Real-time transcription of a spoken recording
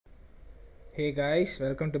Hey guys,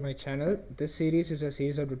 welcome to my channel. This series is a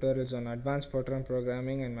series of tutorials on Advanced Fortran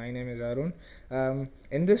programming, and my name is Arun.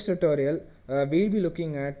 In this tutorial, we'll be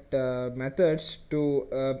looking at methods to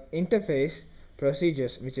interface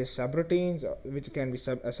procedures, which is subroutines, which can be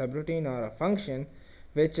a subroutine or a function,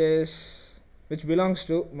 which belongs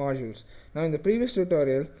to modules. Now, in the previous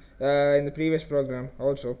tutorial, in the previous programs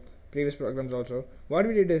also, what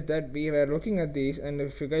we did is that we were looking at these, and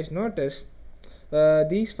if you guys notice,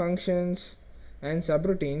 these functions and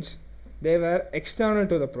subroutines, they were external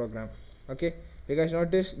to the program. Okay, you guys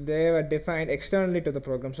notice they were defined externally to the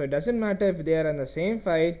program, so it doesn't matter if they are in the same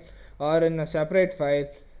file or in a separate file.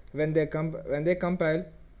 When they compile,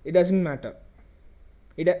 it doesn't matter.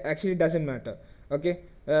 It actually doesn't matter. Okay,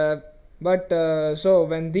 so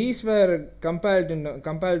when these were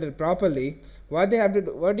compiled properly, what you have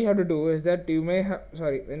to do is that you may have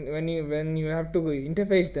when you have to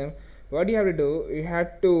interface them, what you have to do, you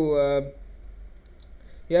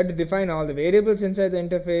have to define all the variables inside the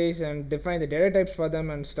interface and define the data types for them,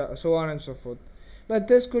 and so on and so forth. But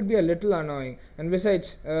this could be a little annoying, and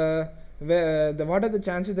besides, what are the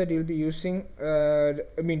chances that you'll be using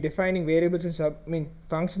defining variables and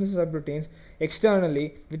functions and subroutines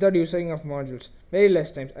externally without using of modules? Very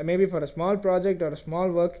less times. Maybe for a small project or a small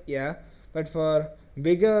work, yeah, but for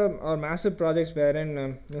bigger or massive projects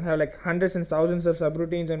wherein you have like hundreds and thousands of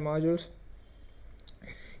subroutines and modules,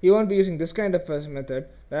 you won't be using this kind of method,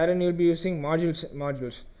 wherein you'll be using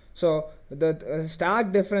modules. So the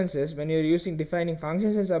stark difference is when you're defining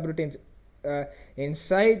functions and subroutines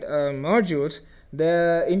inside modules,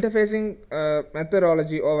 the interfacing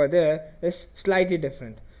methodology over there is slightly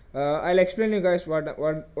different. I'll explain you guys what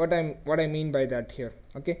I mean by that here.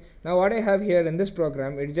 Okay, now what I have here in this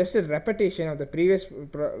program, it's just a repetition of the previous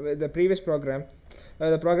program,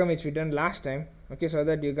 the program which we done last time. Okay, so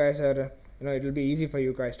that you guys are it will be easy for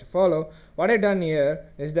you guys to follow. What I done here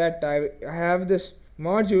is that I have this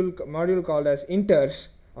module called as inters.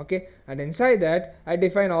 Okay, and inside that I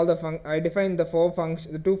define the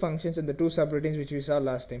two functions and the two subroutines which we saw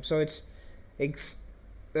last time. So it's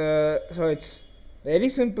very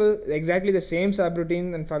simple, exactly the same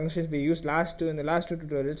subroutine and functions we used in the last two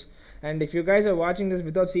tutorials. And if you guys are watching this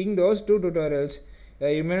without seeing those two tutorials,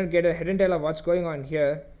 you may not get a head and tail of what's going on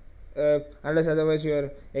here, unless otherwise you are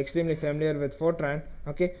extremely familiar with Fortran.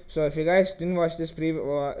 Okay, so if you guys didn't watch this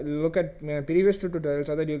look at previous two tutorials,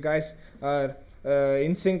 so that you guys are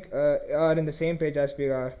in sync, are in the same page as we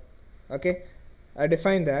are. Okay, I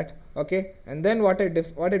defined that. Okay, and then what I've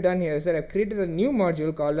done here is that I've created a new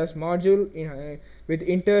module called as module with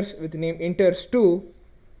name inters2.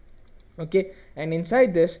 Okay, and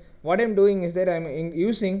inside this, what I'm doing is that I'm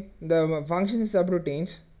using the functions and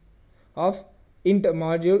subroutines of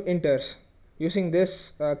module inters, using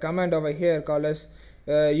this command over here called as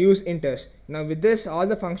use inters. Now with this, all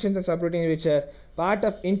the functions and subroutines which are part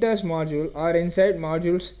of inters module are inside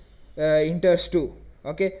modules inters2.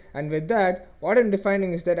 Okay, and with that, what I'm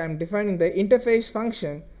defining is that I'm defining the interface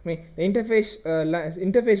function, the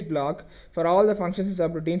interface block for all the functions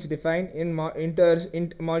and subroutines defined in module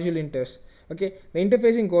inters. Okay, the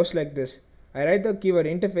interfacing goes like this. I write the keyword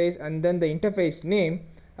interface and then the interface name.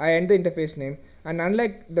 I enter the interface name, and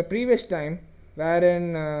unlike the previous time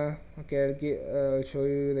wherein I'll show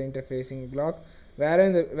you the interfacing block,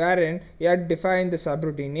 wherein you had to define the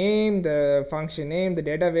subroutine name, the function name, the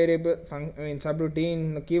data variable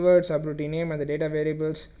subroutine, the keyword, subroutine name, and the data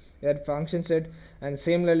variables, that function set, and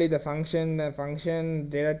similarly the function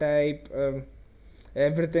data type,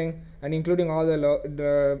 everything, and including all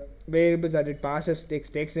the variables that it passes,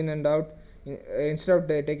 takes in and out. Instead of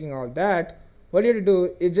taking all that, what you have to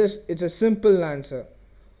do is it's a simple answer.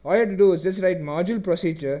 All you have to do is just write module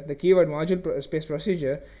procedure, the keyword module space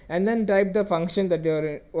procedure, and then type the function that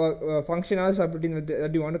your function or subroutine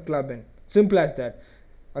that you want to club in. Simple as that.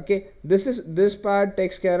 Okay, this part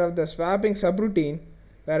takes care of the swapping subroutine,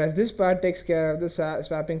 whereas this part takes care of the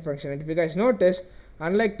swapping function. And if you guys notice,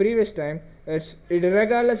 unlike previous time,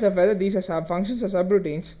 regardless of whether these are functions or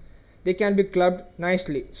subroutines, they can be clubbed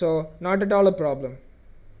nicely. So not at all a problem.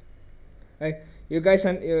 Right, you guys,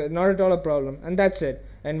 not at all a problem, and that's it.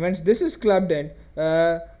 And once this is clubbed in,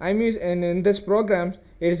 in this program,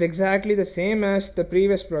 it is exactly the same as the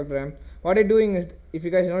previous program. What I'm doing is, if you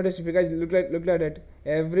guys notice, if you guys look at it,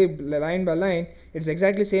 every line by line, it's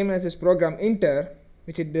exactly same as this program inter,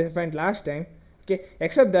 which it defined last time. Okay,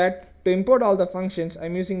 except that to import all the functions,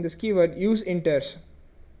 I'm using this keyword use inters.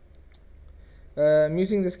 I'm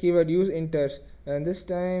using this keyword use inters, and this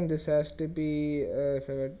time this has to be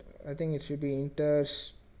I think it should be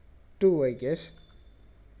inters2, I guess.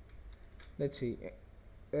 Let's see.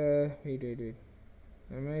 Wait.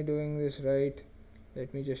 Am I doing this right?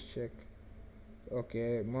 Let me just check.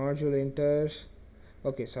 Okay, module inters.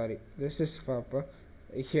 Okay, sorry, this is Papa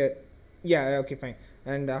here. Yeah, okay, fine.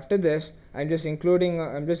 And after this, I'm just including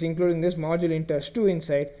this module inters 2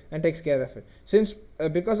 inside and takes care of it. Since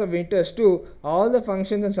because of inters 2, all the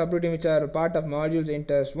functions and subroutine which are part of modules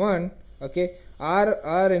inters 1, okay,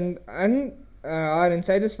 are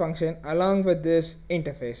inside this function along with this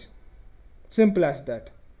interface. Simple as that.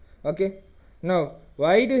 Okay. Now,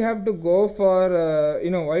 why do you have to go for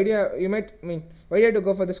why do you have to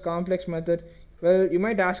go for this complex method? Well, you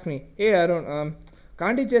might ask me, hey Arun,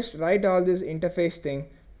 can't you just write all this interface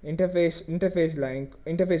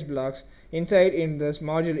blocks inside in this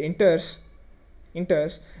module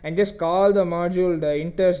inters and just call the module the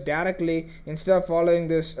inters directly instead of following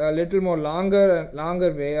this little more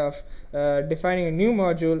longer way of defining a new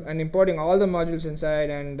module and importing all the modules inside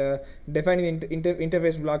and defining the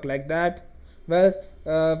interface block like that? Well,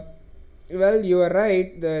 you are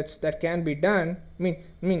right. That can be done. I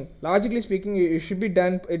mean, logically speaking, it should be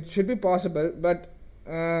done. It should be possible, but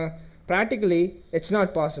practically, it's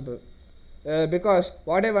not possible because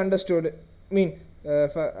what I've understood.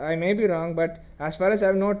 I may be wrong, but as far as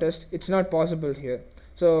I've noticed, it's not possible here.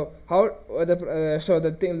 So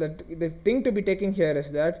the thing to be taken here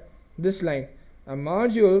is that this line: a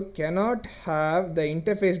module cannot have the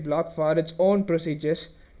interface block for its own procedures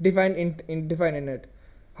defined in it.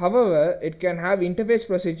 However, it can have interface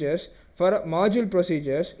procedures for module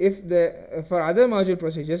procedures for other module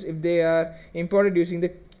procedures if they are imported using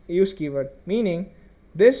the use keyword. Meaning,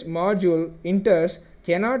 this module inters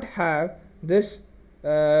cannot have this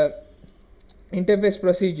interface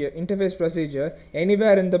procedure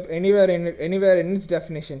anywhere in its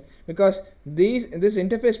definition, because these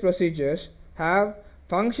interface procedures have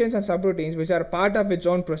functions and subroutines which are part of its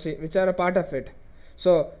own which are a part of it.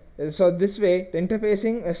 So this way the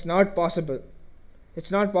interfacing is not possible. It's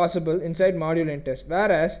not possible inside module inters.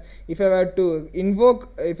 Whereas if I were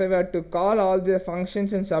to call all the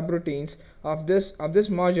functions and subroutines of this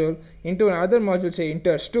module into another module, say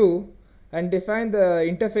inters 2, and define the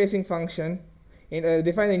interfacing function,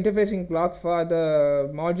 define the interfacing block for the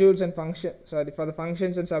modules and for the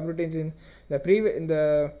functions and subroutines in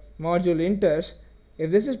the module inters. If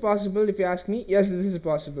this is possible, if you ask me, yes, this is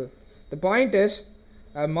possible. The point is,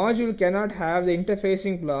 a module cannot have the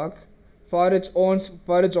interfacing block for its own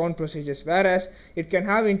procedures, whereas it can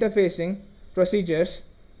have interfacing procedures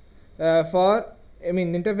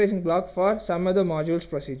interfacing block for some other modules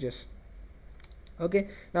procedures. Okay,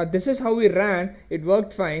 now this is how we ran. It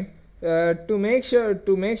worked fine. To make sure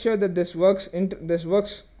that this works,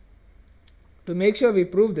 to make sure we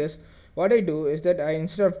prove this, what I do is that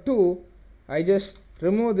instead of 2, I just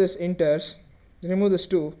remove this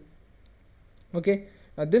 2. Okay,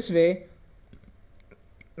 now this way,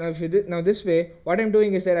 what I'm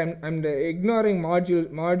doing is that I'm ignoring module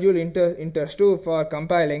inters 2 for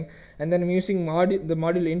compiling, and then I'm using module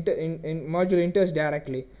inters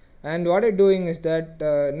directly. And what I'm doing is that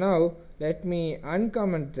now let me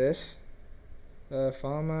uncomment this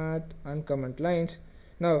format uncomment lines.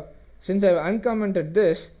 Now, since I've uncommented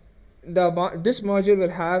this, this module will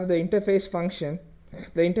have the interface function,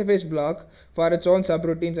 the interface block for its own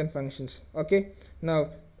subroutines and functions. Okay. Now,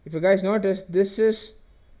 if you guys notice, this is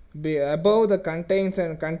above the contains,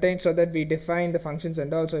 so that we define the functions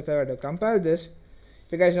and also. If I were to compile this,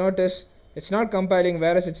 if you guys notice, it's not compiling,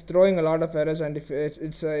 whereas it's throwing a lot of errors, and if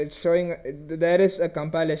it's showing there is a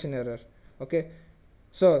compilation error. Okay,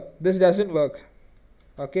 so this doesn't work.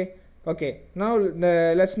 Okay. Now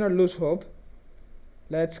let's not lose hope.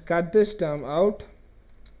 Let's cut this term out.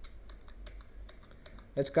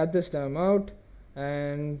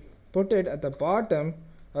 And put it at the bottom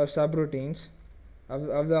of subroutines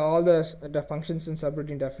of all the functions and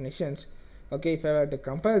subroutine definitions. Okay, if I were to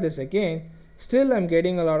compile this again, still I'm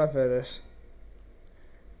getting a lot of errors.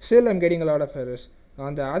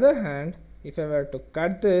 On the other hand, if I were to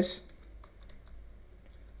cut this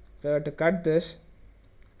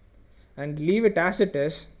and leave it as it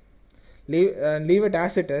is, and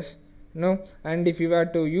if you were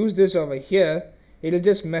to use this over here, it'll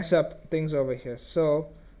just mess up things over here. So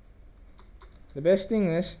the best thing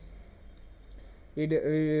is,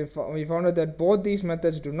 we found out that both these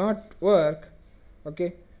methods do not work.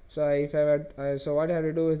 Okay, so so what I have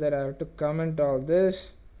to do is that I have to comment all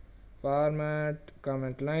this, format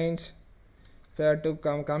comment lines. If I have to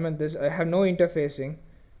comment this, I have no interfacing.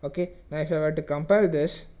 Okay, now if I were to compile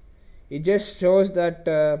this, it just shows that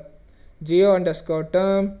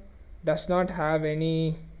geo_term does not have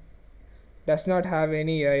any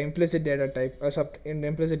implicit data type or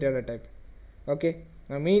implicit data type. Okay,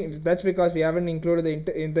 I mean, that's because we haven't included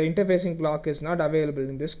the interfacing block is not available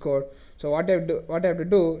in this code. So what I have to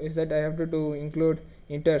do is that I have to include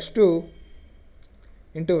inters2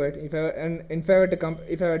 into it. If I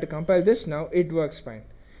were to compile this now, it works fine,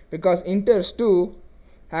 because inters2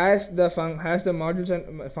 has the modules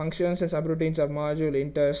and functions and subroutines of module,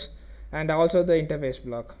 inters, and also the interface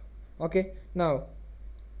block. Okay, now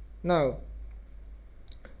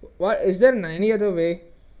what is there any other way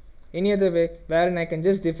wherein I can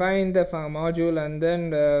just define the module and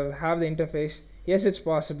then have the interface? Yes, it's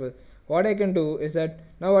possible. What I do is that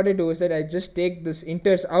I just take this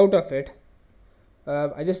inters out of it.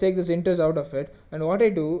 And what I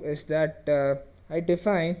do is that I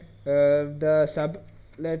define the sub.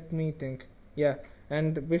 Let me think. Yeah,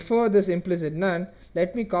 and before this implicit none,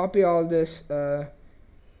 let me copy all this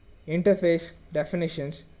interface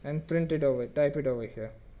definitions and type it over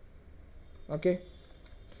here. Okay,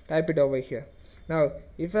 type it over here. Now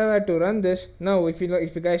if I were to run this now, if you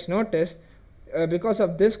guys notice, because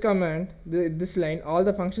of this command, this line, all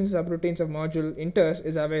the functions subroutines of module inters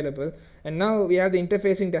is available, and now we have the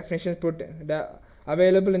interfacing definitions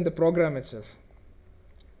available in the program itself.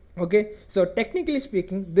 Okay, so technically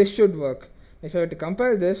speaking, this should work. If I were to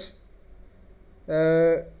compile this,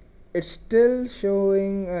 it's still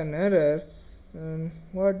showing an error.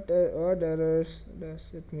 What errors does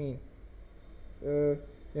it mean?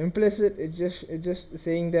 Implicit, it's just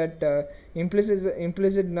saying that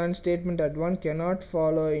implicit none statement at 1 cannot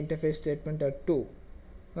follow interface statement at 2.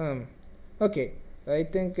 Okay, I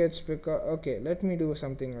think it's because, okay, let me do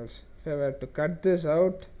something else. If I were to cut this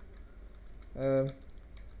out,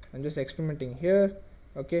 I'm just experimenting here.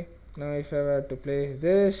 Okay, now if I were to place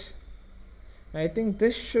this, I think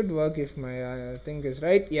this should work if my thing is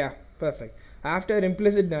right. Yeah, perfect. After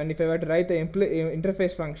implicit none, if I were to write the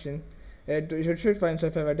interface function, it should find. So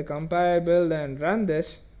if I were to compile, build, and run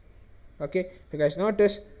this, okay, if you guys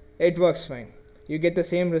notice, it works fine. You get the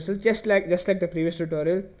same results, just like the previous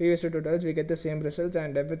tutorials. We get the same results,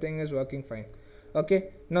 and everything is working fine. Okay,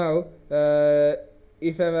 now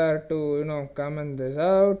if I were to comment this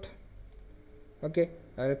out, okay,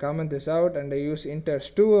 I will comment this out and I use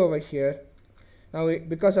inters2 over here. Now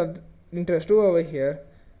because of inters2 over here,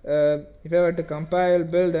 if I were to compile,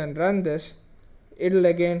 build, and run this, it will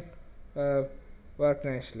again work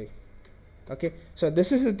nicely. Okay, so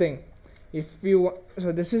this is the thing.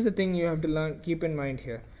 This is the thing you have to keep in mind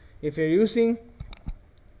here. If you're using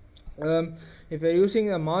a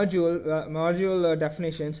module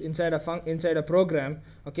definitions inside a program,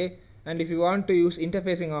 okay, and if you want to use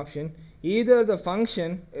interfacing option, either the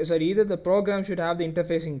program should have the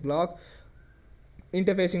interfacing block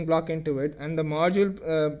into it, and the module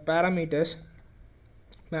parameters,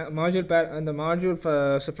 and the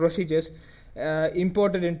module procedures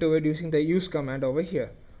imported into it using the use command over here,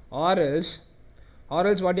 or else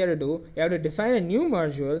what you have to do, you have to define a new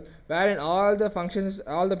module wherein all the functions,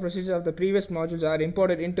 all the procedures of the previous modules are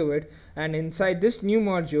imported into it, and inside this new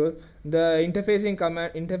module the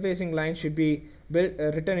interfacing line should be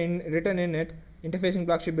written in it, interfacing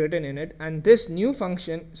block should be written in it, and this new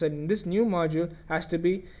function, so this new module has to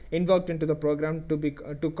be invoked into the program to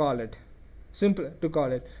call it.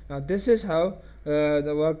 Now this is how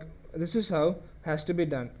this is how has to be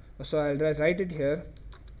done. So I'll write it here.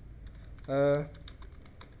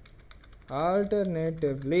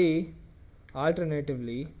 Alternatively,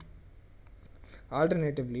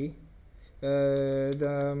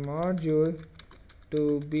 the module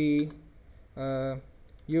to be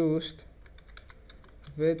used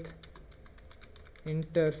with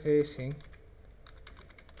interfacing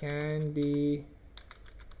can be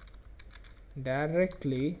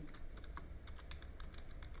directly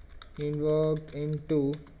invoked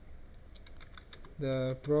into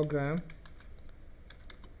the program,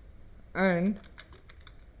 and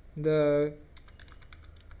the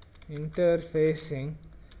interfacing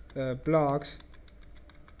blocks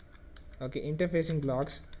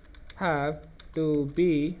have to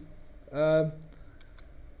be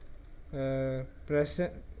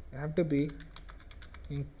present, have to be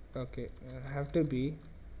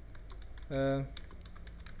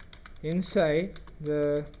inside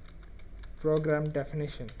the program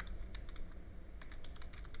definition.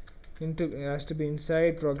 It has to be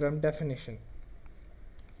inside program definition.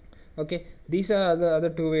 Okay, these are the other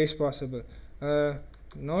two ways possible.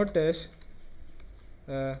 Notice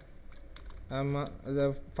the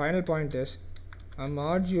final point is a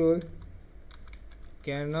module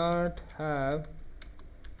cannot have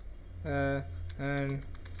an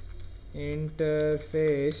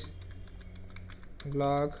interface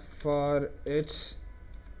block for its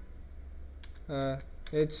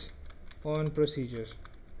own procedures.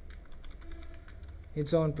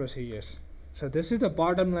 Its own procedures. So this is the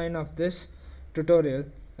bottom line of this tutorial.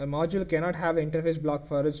 A module cannot have an interface block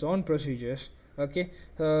for its own procedures. Okay.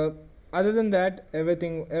 Other than that,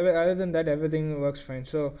 everything works fine.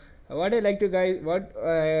 So what I like to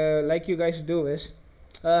like you guys to do is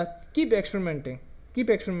keep experimenting,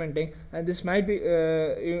 and this might be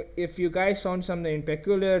if you guys found something in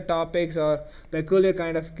peculiar topics or peculiar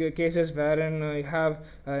kind of cases wherein you have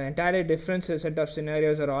an entirely different set of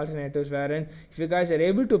scenarios or alternatives, wherein if you guys are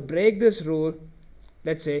able to break this rule,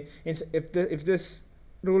 let's say if this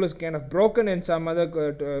rule is kind of broken in some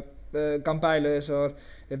other compilers, or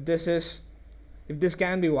if this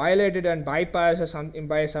can be violated and bypassed or something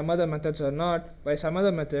by some other methods or not by some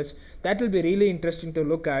other methods, that will be really interesting to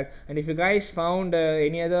look at. And if you guys found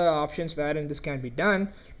any other options wherein this can be done,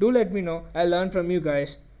 do let me know. I'll learn from you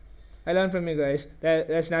guys. That's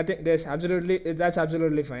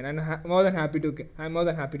absolutely fine, and I'm more than happy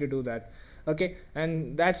to do that. Okay,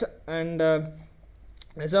 and that's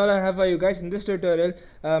all I have for you guys in this tutorial.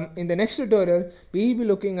 In the next tutorial, we'll be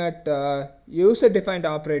looking at user-defined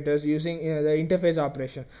operators using the interface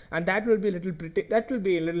operation, and that will be a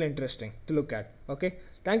little interesting to look at. Okay,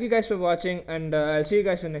 thank you guys for watching, and I'll see you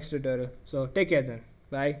guys in the next tutorial. So take care then.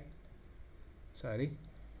 Bye. Sorry.